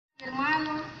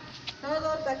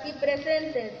aquí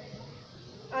presentes,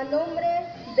 a nombre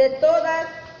de todas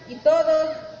y todos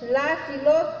las y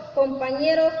los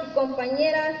compañeros y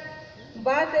compañeras,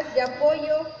 bases de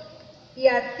apoyo y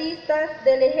artistas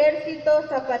del Ejército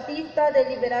Zapatista de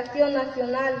Liberación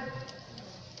Nacional.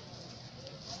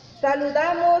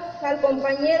 Saludamos al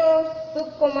compañero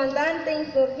subcomandante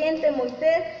insurgente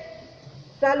Moisés,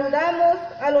 saludamos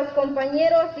a los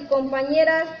compañeros y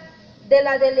compañeras de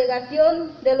la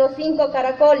delegación de los 5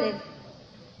 caracoles,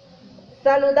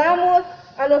 saludamos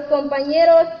a los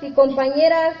compañeros y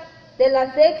compañeras de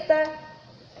la sexta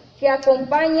que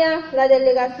acompaña la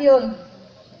delegación,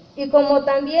 y como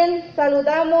también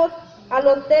saludamos a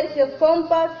los tercios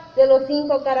compas de los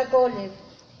 5 caracoles.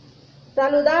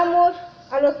 Saludamos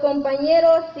a los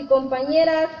compañeros y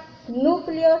compañeras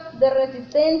núcleos de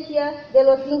resistencia de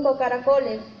los 5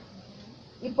 caracoles.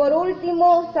 Y por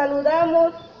último,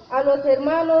 saludamos a los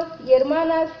hermanos y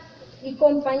hermanas y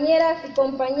compañeras y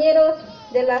compañeros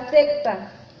de la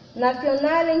sexta,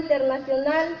 nacional e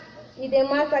internacional y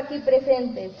demás aquí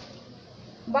presentes.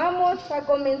 Vamos a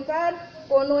comenzar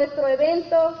con nuestro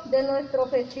evento de nuestro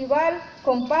festival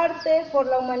CompArte por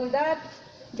la Humanidad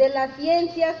de las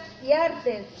Ciencias y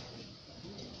Artes.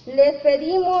 Les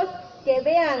pedimos que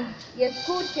vean y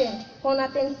escuchen con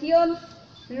atención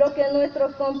lo que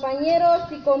nuestros compañeros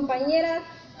y compañeras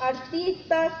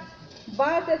artistas,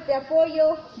 bases de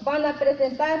apoyo van a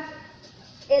presentar.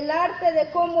 El arte de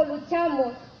cómo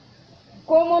luchamos,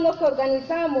 cómo nos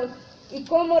organizamos y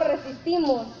cómo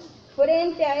resistimos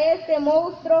frente a este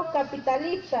monstruo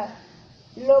capitalista.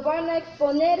 Lo van a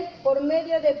exponer por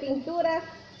medio de pinturas,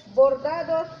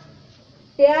 bordados,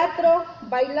 teatro,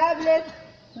 bailables,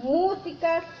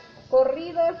 músicas,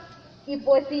 corridos y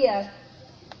poesías.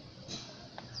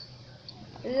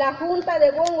 La Junta de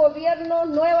Buen Gobierno,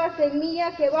 nueva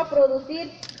semilla que va a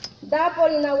producir, da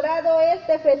por inaugurado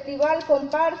este festival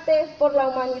CompArte por la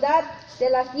Humanidad de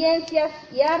las Ciencias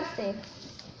y Artes,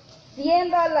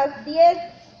 siendo a las 10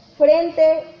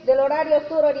 frente del horario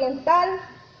suroriental,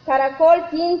 Caracol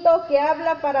Quinto, que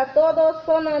habla para todos,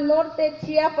 zona norte,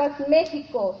 Chiapas,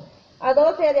 México, a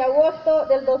 12 de agosto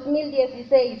del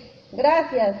 2016.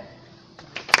 Gracias.